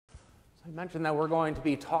I mentioned that we're going to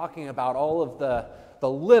be talking about all of the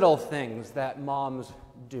little things that moms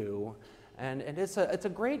do, and it's a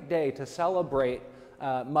great day to celebrate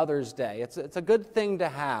Mother's Day. It's a good thing to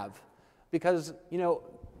have because,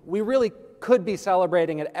 we really could be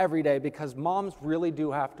celebrating it every day because moms really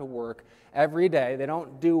do have to work every day. They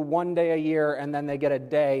don't do one day a year and then they get a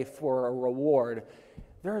day for a reward.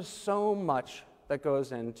 There's so much that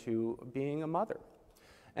goes into being a mother.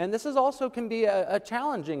 And this also can be a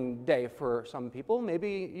challenging day for some people.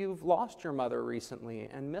 Maybe you've lost your mother recently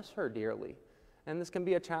and miss her dearly. And this can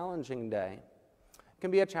be a challenging day. It can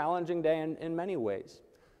be a challenging day in many ways.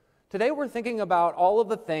 Today we're thinking about all of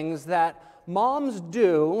the things that moms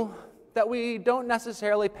do that we don't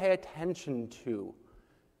necessarily pay attention to.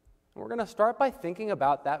 And we're going to start by thinking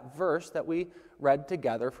about that verse that we read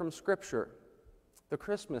together from Scripture, the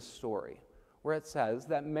Christmas story, where it says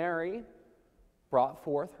that Mary brought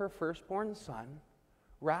forth her firstborn son,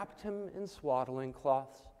 wrapped him in swaddling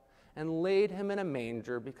cloths, and laid him in a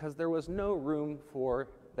manger because there was no room for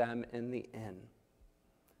them in the inn.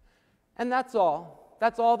 And that's all.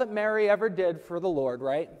 That's all that Mary ever did for the Lord,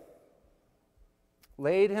 right?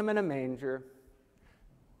 Laid him in a manger.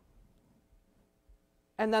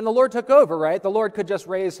 And then the Lord took over, right? The Lord could just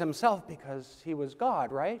raise himself because he was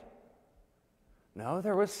God, right? No,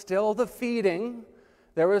 there was still the feeding.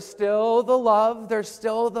 There was still the love, there's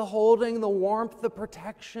still the holding, the warmth, the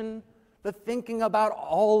protection, the thinking about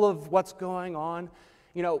all of what's going on.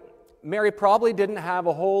 Mary probably didn't have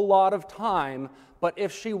a whole lot of time, but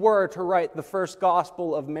if she were to write the first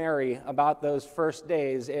Gospel of Mary about those first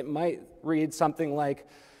days, it might read something like,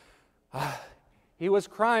 he was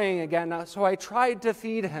crying again, so I tried to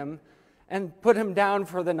feed him and put him down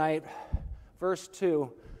for the night. Verse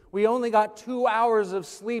 2, we only got 2 hours of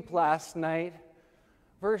sleep last night.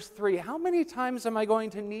 Verse 3, how many times am I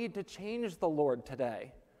going to need to change the Lord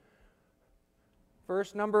today?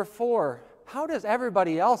 Verse number 4, how does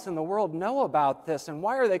everybody else in the world know about this and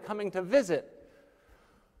why are they coming to visit?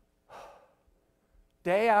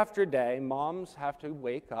 Day after day, moms have to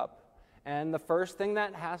wake up, and the first thing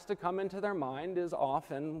that has to come into their mind is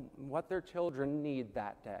often what their children need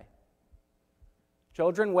that day.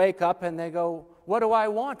 Children wake up and they go, what do I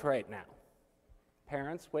want right now?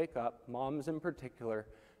 Parents wake up, moms in particular,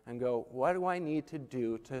 and go, what do I need to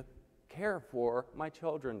do to care for my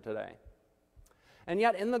children today? And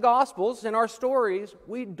yet in the Gospels, in our stories,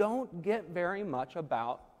 we don't get very much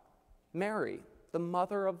about Mary, the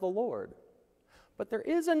mother of the Lord. But there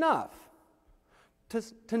is enough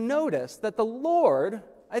to notice that the Lord,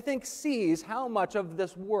 I think, sees how much of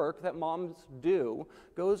this work that moms do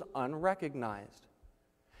goes unrecognized.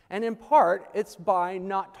 And in part, it's by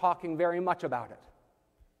not talking very much about it.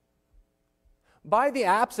 By the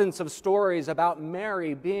absence of stories about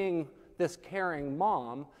Mary being this caring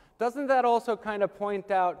mom, doesn't that also kind of point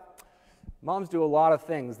out moms do a lot of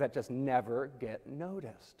things that just never get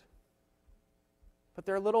noticed? But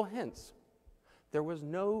they're little hints. There was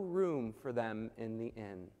no room for them in the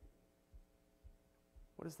inn.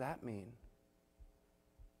 What does that mean?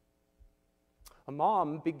 A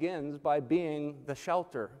mom begins by being the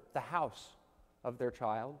shelter, the house of their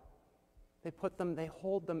child. They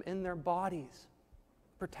hold them in their bodies,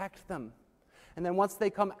 protect them. And then once they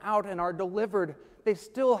come out and are delivered, they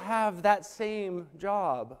still have that same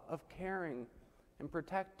job of caring and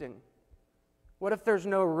protecting. What if there's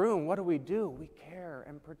no room? What do? We care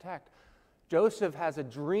and protect. Joseph has a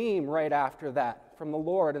dream right after that from the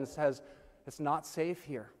Lord and says, it's not safe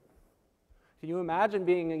here. Can you imagine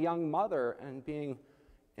being a young mother and being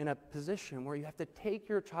in a position where you have to take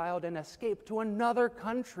your child and escape to another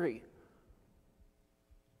country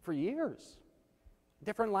for years?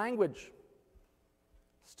 Different language.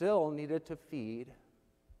 Still needed to feed,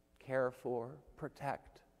 care for,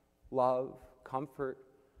 protect, love, comfort.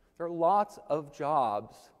 There are lots of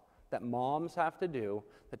jobs that moms have to do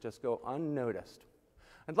that just go unnoticed.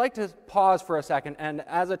 I'd like to pause for a second, and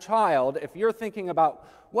as a child, if you're thinking about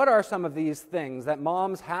what are some of these things that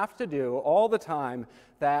moms have to do all the time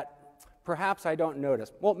that perhaps I don't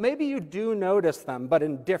notice. Well, maybe you do notice them, but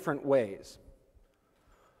in different ways.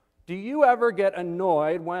 Do you ever get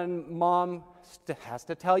annoyed when mom has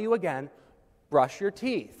to tell you again, brush your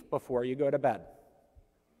teeth before you go to bed?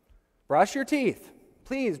 Brush your teeth.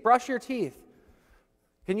 Please, brush your teeth.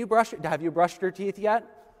 Have you brushed your teeth yet?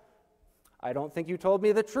 I don't think you told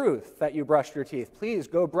me the truth that you brushed your teeth. Please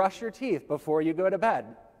go brush your teeth before you go to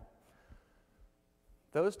bed.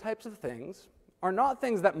 Those types of things are not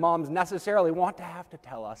things that moms necessarily want to have to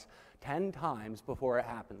tell us 10 times before it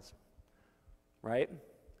happens, right?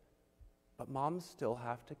 But moms still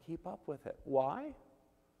have to keep up with it. Why?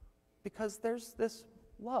 Because there's this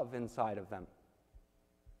love inside of them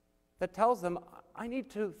that tells them, I need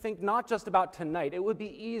to think not just about tonight. It would be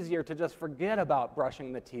easier to just forget about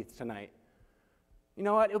brushing the teeth tonight. You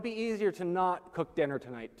know what? It would be easier to not cook dinner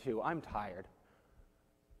tonight too. I'm tired.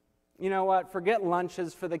 You know what? Forget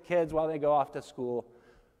lunches for the kids while they go off to school.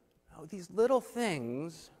 Oh, these little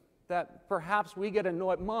things that perhaps we get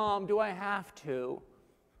annoyed, Mom, do I have to?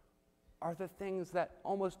 Are the things that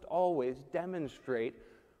almost always demonstrate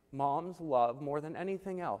Mom's love more than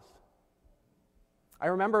anything else. I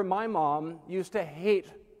remember my mom used to hate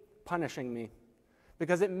punishing me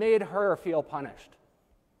because it made her feel punished.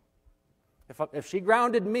 If she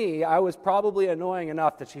grounded me, I was probably annoying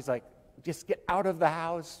enough that she's like, just get out of the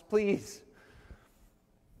house, please.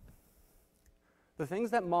 The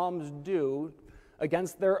things that moms do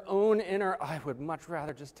against their own inner, I would much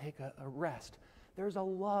rather just take a rest. There's a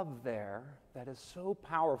love there that is so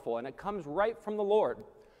powerful, and it comes right from the Lord.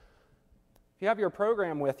 If you have your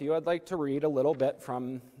program with you, I'd like to read a little bit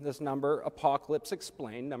from this number, Apocalypse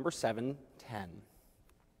Explained, number 710. It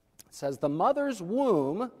says, the mother's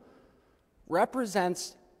womb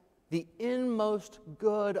represents the inmost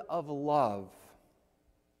good of love,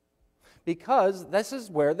 because this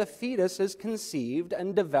is where the fetus is conceived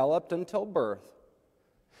and developed until birth.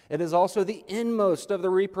 It is also the inmost of the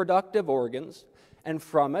reproductive organs, and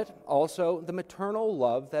from it also the maternal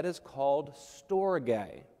love that is called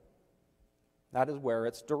storge. That is where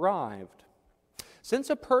it's derived. Since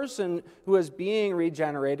a person who is being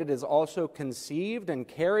regenerated is also conceived and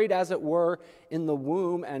carried, as it were, in the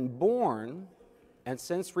womb and born, and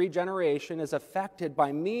since regeneration is effected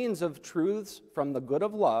by means of truths from the good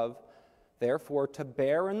of love, therefore to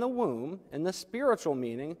bear in the womb, in the spiritual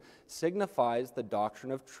meaning, signifies the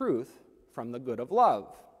doctrine of truth from the good of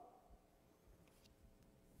love.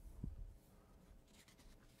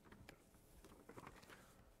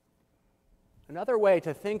 Another way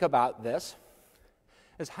to think about this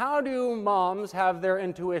is, how do moms have their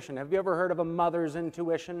intuition? Have you ever heard of a mother's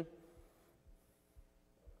intuition?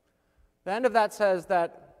 The end of that says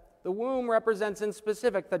that the womb represents in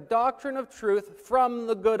specific the doctrine of truth from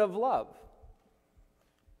the good of love.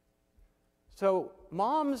 So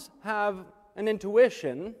moms have an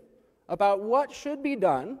intuition about what should be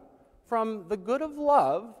done from the good of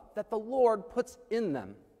love that the Lord puts in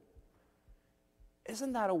them.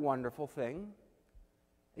 Isn't that a wonderful thing?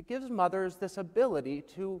 It gives mothers this ability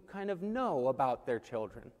to kind of know about their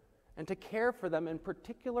children and to care for them in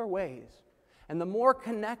particular ways. And the more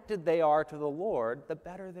connected they are to the Lord, the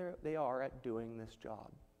better they are at doing this job.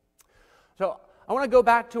 So I want to go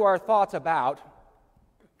back to our thoughts about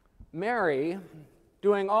Mary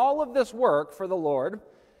doing all of this work for the Lord,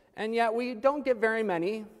 and yet we don't get very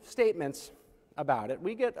many statements about it.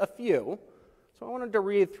 We get a few. So I wanted to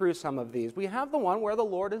read through some of these. We have the one where the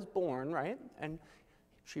Lord is born, right? And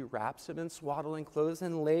she wraps him in swaddling clothes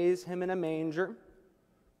and lays him in a manger.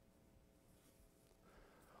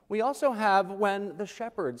 We also have when the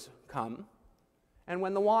shepherds come and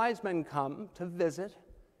when the wise men come to visit,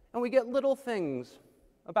 and we get little things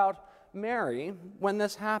about Mary when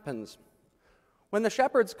this happens. When the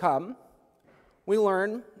shepherds come, we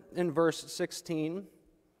learn in verse 16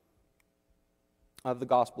 of the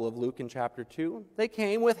Gospel of Luke in chapter 2, they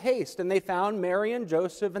came with haste, and they found Mary and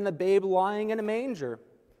Joseph and the babe lying in a manger.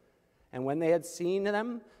 And when they had seen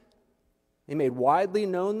them, they made widely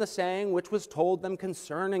known the saying which was told them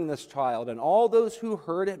concerning this child, and all those who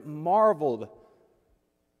heard it marveled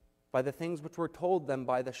by the things which were told them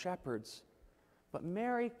by the shepherds. But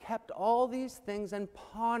Mary kept all these things and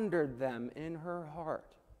pondered them in her heart.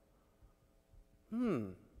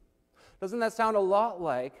 Doesn't that sound a lot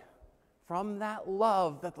like, from that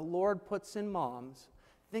love that the Lord puts in moms,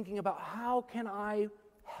 thinking about how can I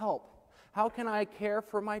help? How can I care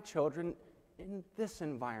for my children in this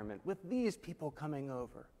environment, with these people coming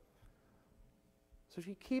over? So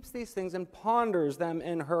she keeps these things and ponders them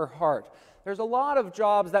in her heart. There's a lot of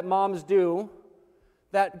jobs that moms do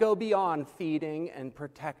that go beyond feeding and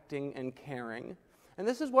protecting and caring. And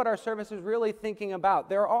this is what our service is really thinking about.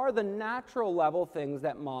 There are the natural level things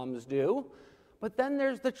that moms do, but then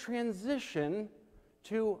there's the transition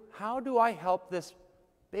to, how do I help this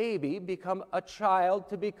baby become a child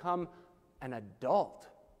to become an adult,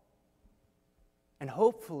 and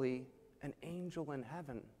hopefully an angel in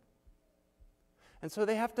heaven. And so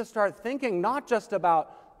they have to start thinking not just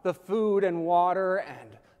about the food and water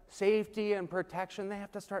and safety and protection. They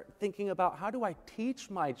have to start thinking about, how do I teach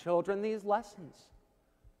my children these lessons?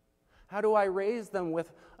 How do I raise them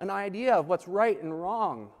with an idea of what's right and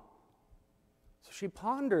wrong? So she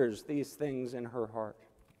ponders these things in her heart.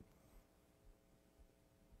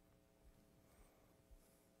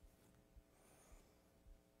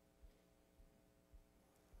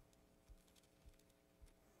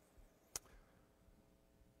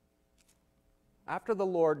 After the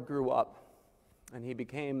Lord grew up and he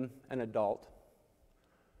became an adult,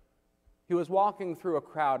 he was walking through a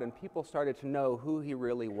crowd and people started to know who he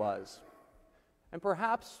really was. And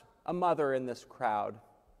perhaps a mother in this crowd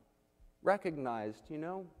recognized,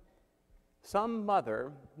 some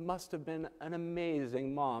mother must have been an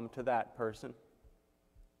amazing mom to that person.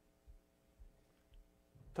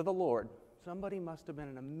 To the Lord, somebody must have been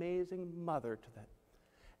an amazing mother to that.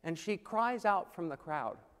 And she cries out from the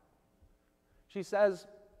crowd. She says,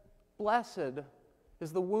 "Blessed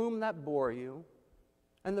is the womb that bore you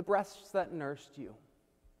and the breasts that nursed you."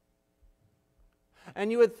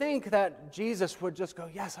 And you would think that Jesus would just go,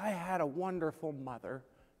 "Yes, I had a wonderful mother."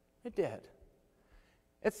 It did.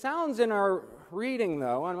 It sounds in our reading,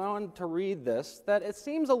 though, and I wanted to read this, that it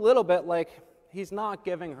seems a little bit like he's not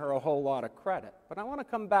giving her a whole lot of credit. But I want to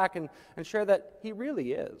come back and share that he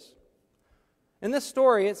really is. In this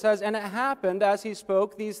story, it says, "And it happened as he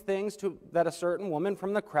spoke these things that a certain woman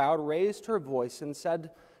from the crowd raised her voice and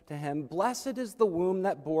said to him, 'Blessed is the womb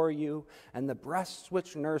that bore you and the breasts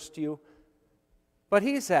which nursed you.' But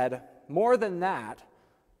he said, 'More than that,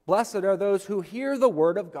 blessed are those who hear the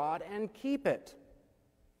word of God and keep it.'"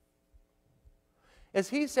 Is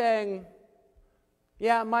he saying,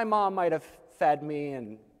 yeah, my mom might have fed me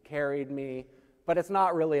and carried me, but it's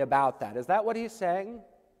not really about that? Is that what he's saying?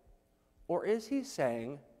 Or is he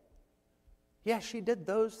saying, yeah, she did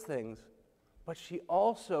those things, but she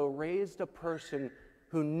also raised a person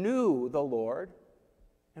who knew the Lord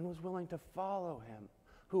and was willing to follow him,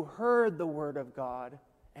 who heard the word of God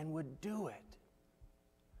and would do it?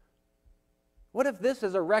 What if this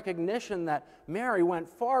is a recognition that Mary went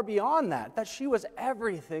far beyond that she was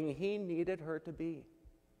everything he needed her to be?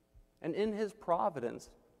 And in his providence,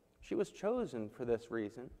 she was chosen for this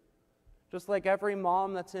reason. Just like every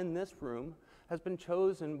mom that's in this room has been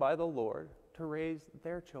chosen by the Lord to raise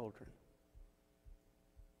their children.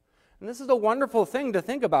 And this is a wonderful thing to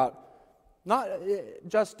think about, not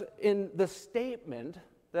just in the statement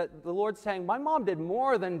that the Lord's saying, my mom did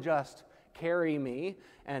more than just carry me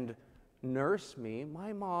and nurse me.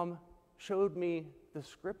 My mom showed me the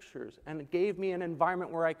scriptures and gave me an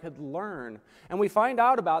environment where I could learn. And we find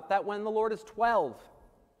out about that when the Lord is 12.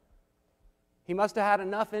 He must have had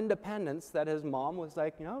enough independence that his mom was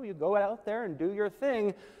like, you go out there and do your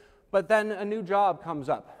thing. But then a new job comes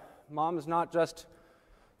up. Mom's not just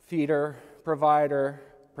feeder, provider,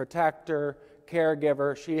 protector,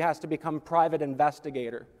 caregiver. She has to become private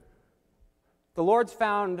investigator. The Lord's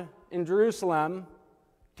found in Jerusalem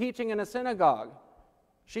teaching in a synagogue.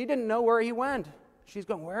 She didn't know where he went. She's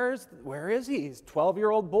going, where is he? He's a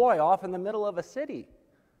 12-year-old boy off in the middle of a city.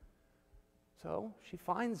 So she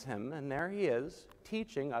finds him, and there he is,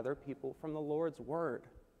 teaching other people from the Lord's word.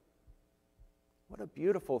 What a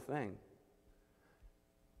beautiful thing.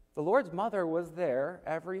 The Lord's mother was there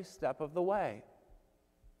every step of the way,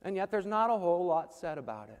 and yet there's not a whole lot said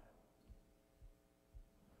about it.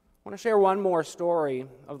 I want to share one more story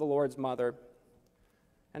of the Lord's mother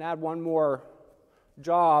and add one more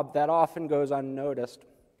job that often goes unnoticed,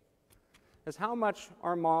 is how much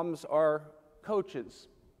our moms are coaches,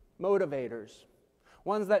 motivators,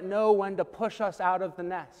 ones that know when to push us out of the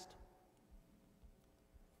nest.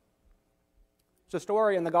 It's a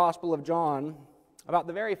story in the Gospel of John about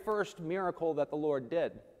the very first miracle that the Lord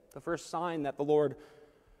did, the first sign that the Lord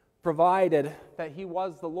provided that he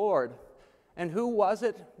was the Lord. And who was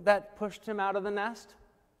it that pushed him out of the nest?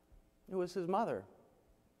 It was his mother.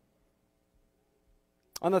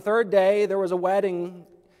 On the third day, there was a wedding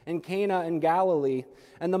in Cana in Galilee,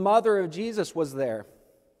 and the mother of Jesus was there.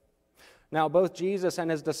 Now, both Jesus and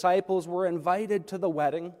his disciples were invited to the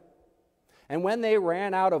wedding, and when they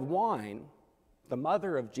ran out of wine, the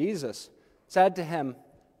mother of Jesus said to him,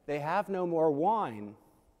 "They have no more wine."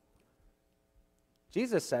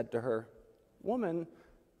 Jesus said to her, "Woman,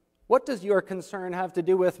 what does your concern have to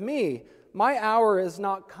do with me? My hour is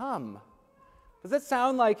not come." Does it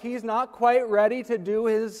sound like he's not quite ready to do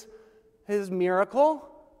his miracle?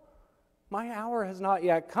 My hour has not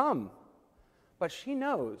yet come. But she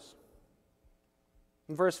knows.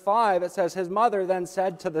 In verse 5, it says, his mother then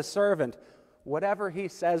said to the servant, "Whatever he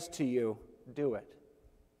says to you, do it."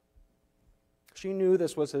 She knew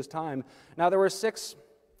this was his time. Now there were 6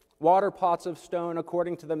 water pots of stone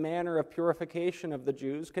according to the manner of purification of the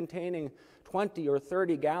Jews, containing 20 or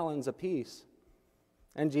 30 gallons apiece.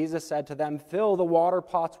 And Jesus said to them, "Fill the water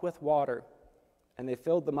pots with water." And they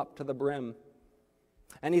filled them up to the brim.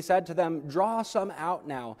 And he said to them, "Draw some out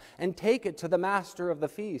now, and take it to the master of the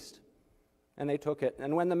feast." And they took it.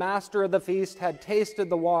 And when the master of the feast had tasted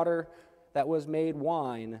the water that was made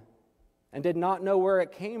wine, and did not know where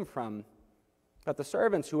it came from, But the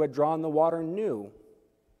servants who had drawn the water knew.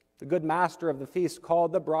 The good master of the feast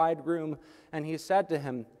called the bridegroom, and he said to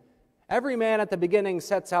him, "Every man at the beginning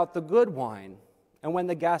sets out the good wine, and when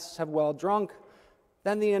the guests have well drunk,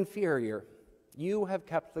 then the inferior. You have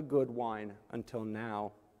kept the good wine until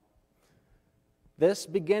now." This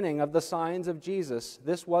beginning of the signs of Jesus,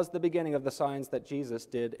 this was the beginning of the signs that Jesus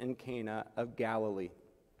did in Cana of Galilee,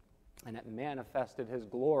 and it manifested his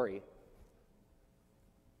glory.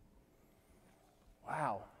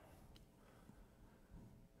 Wow.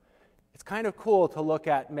 It's kind of cool to look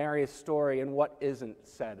at Mary's story and what isn't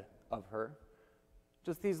said of her.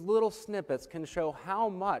 Just these little snippets can show how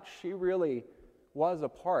much she really was a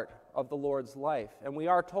part of the Lord's life. And we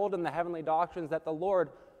are told in the heavenly doctrines that the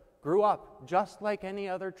Lord grew up just like any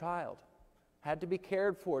other child, had to be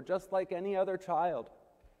cared for just like any other child.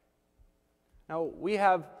 Now, we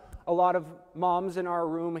have a lot of moms in our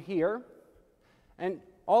room here, and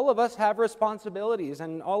all of us have responsibilities,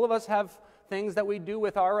 and all of us have things that we do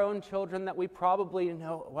with our own children that we probably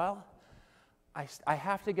know, well, I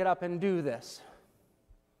have to get up and do this.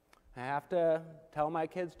 I have to tell my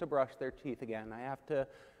kids to brush their teeth again. I have to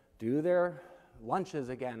do their lunches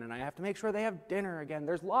again, and I have to make sure they have dinner again.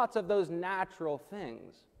 There's lots of those natural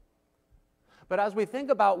things. But as we think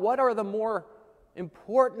about what are the more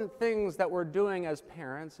important things that we're doing as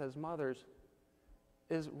parents, as mothers,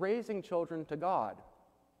 is raising children to God.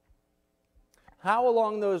 How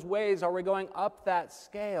along those ways are we going up that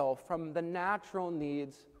scale from the natural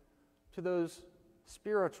needs to those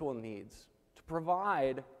spiritual needs, to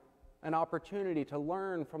provide an opportunity to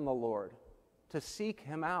learn from the Lord, to seek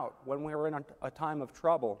Him out when we're in a time of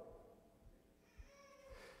trouble?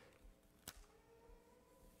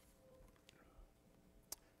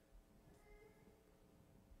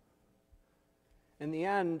 In the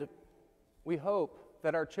end, we hope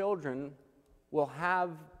that our children will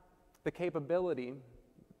have the capability,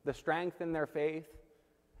 the strength in their faith,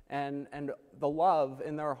 and the love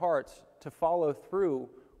in their hearts to follow through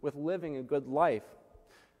with living a good life.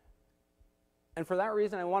 And for that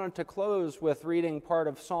reason, I wanted to close with reading part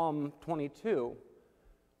of Psalm 22,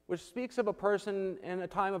 which speaks of a person in a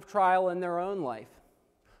time of trial in their own life,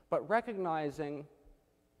 but recognizing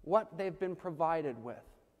what they've been provided with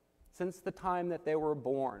since the time that they were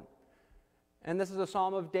born. And this is a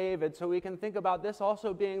Psalm of David, so we can think about this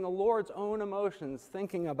also being the Lord's own emotions,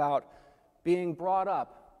 thinking about being brought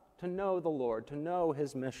up to know the Lord, to know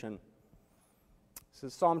His mission. This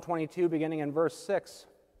is Psalm 22, beginning in verse 6,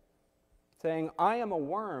 saying, "I am a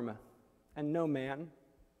worm and no man,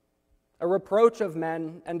 a reproach of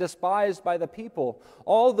men and despised by the people.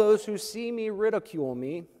 All those who see me ridicule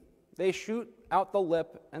me. They shoot out the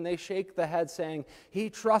lip and they shake the head, saying,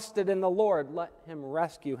 'He trusted in the Lord. Let him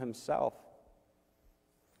rescue himself.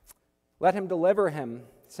 Let him deliver him,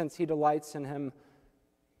 since he delights in him.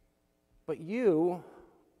 But you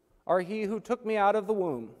are he who took me out of the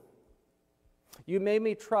womb. You made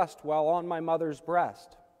me trust while on my mother's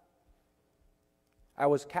breast. I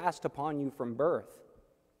was cast upon you from birth.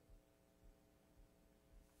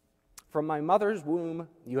 From my mother's womb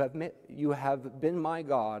you have been my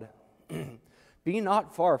God. Be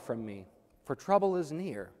not far from me, for trouble is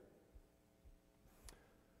near.'"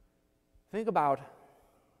 Think about,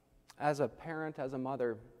 as a parent, as a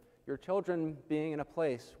mother, your children being in a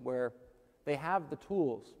place where they have the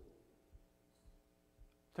tools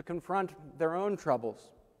to confront their own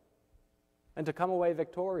troubles and to come away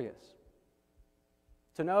victorious.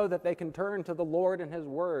 To know that they can turn to the Lord and His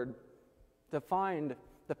Word to find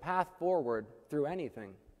the path forward through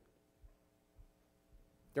anything.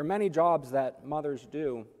 There are many jobs that mothers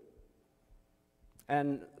do,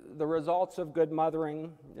 and the results of good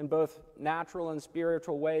mothering in both natural and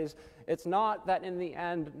spiritual ways, it's not that in the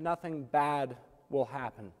end nothing bad will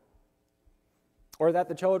happen, or that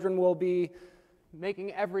the children will be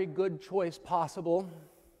making every good choice possible,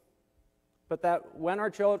 but that when our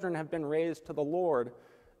children have been raised to the Lord,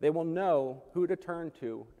 they will know who to turn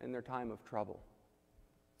to in their time of trouble.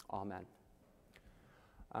 Amen.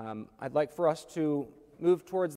 I'd like for us to move towards